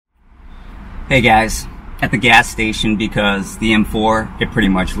Hey guys, at the gas station, because the M4, it pretty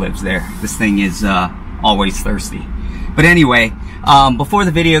much lives there. This thing is always thirsty. But anyway, before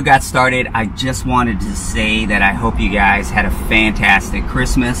the video got started, I just wanted to say that I hope you guys had a fantastic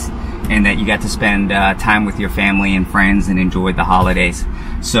Christmas and that you got to spend time with your family and friends and enjoyed the holidays.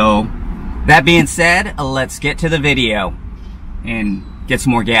 So, that being said, let's get to the video and get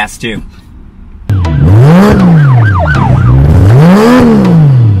some more gas too.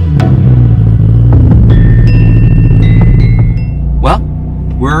 Well,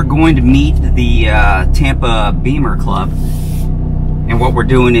 we're going to meet the Tampa Beamer Club, and what we're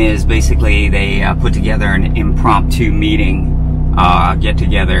doing is basically they put together an impromptu meeting, get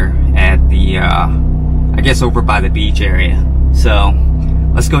together at the, I guess over by the beach area. So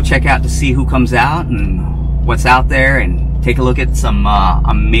let's go check out to see who comes out and what's out there and take a look at some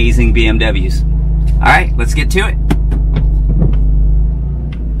amazing BMWs. Alright, let's get to it.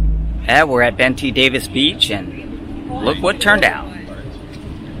 Yeah, we're at Ben T. Davis Beach and look what turned out.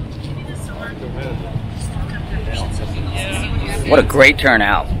 What a great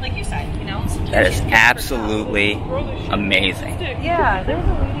turnout. That is absolutely amazing. Yeah, there's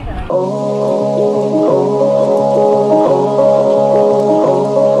a lady that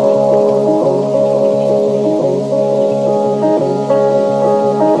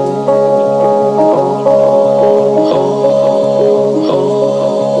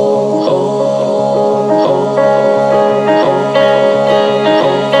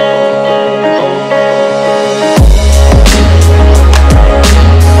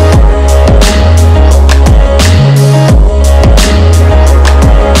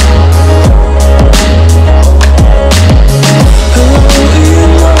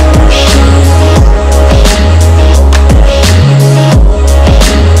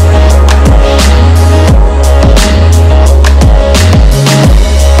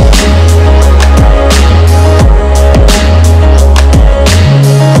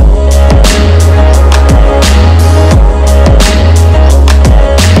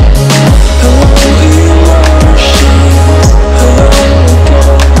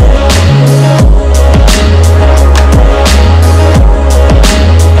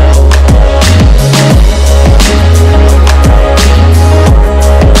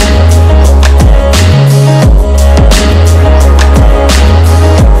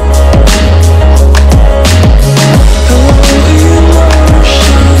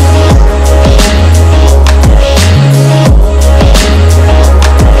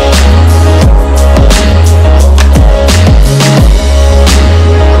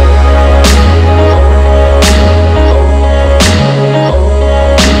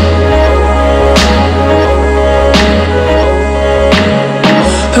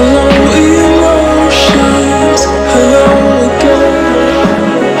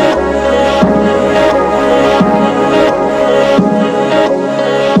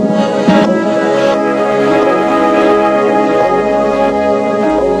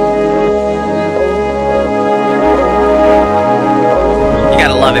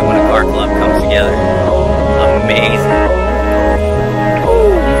love it when a car club comes together. Amazing.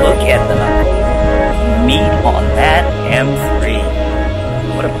 Look at the meat on that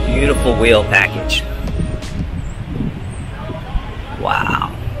M3. What a beautiful wheel package. Wow.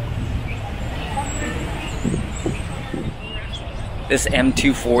 This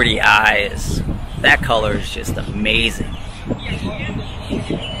M240i that color is just amazing.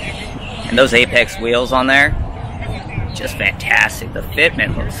 And those Apex wheels on there, just fantastic. The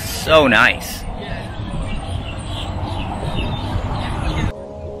fitment looks so nice.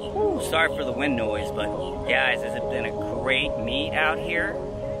 Ooh, sorry for the wind noise, but guys, has it been a great meet out here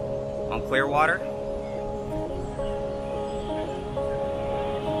on Clearwater?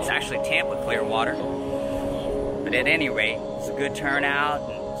 It's actually Tampa Clearwater, but at any rate, it's a good turnout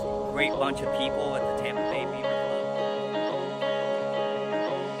and it's a great bunch of people at the Tampa Bay Beamer Club.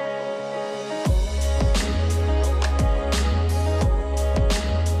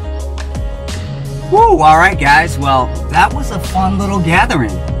 Woo! Alright guys, well, that was a fun little gathering.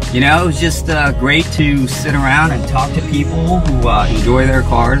 You know, it was just great to sit around and talk to people who enjoy their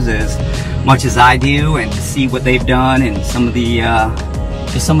cars as much as I do and see what they've done and some of the,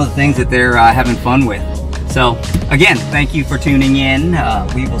 just some of the things that they're having fun with. So, again, thank you for tuning in.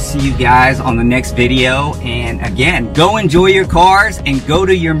 We will see you guys on the next video. And again, go enjoy your cars and go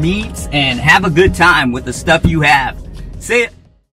to your meets and have a good time with the stuff you have. See ya!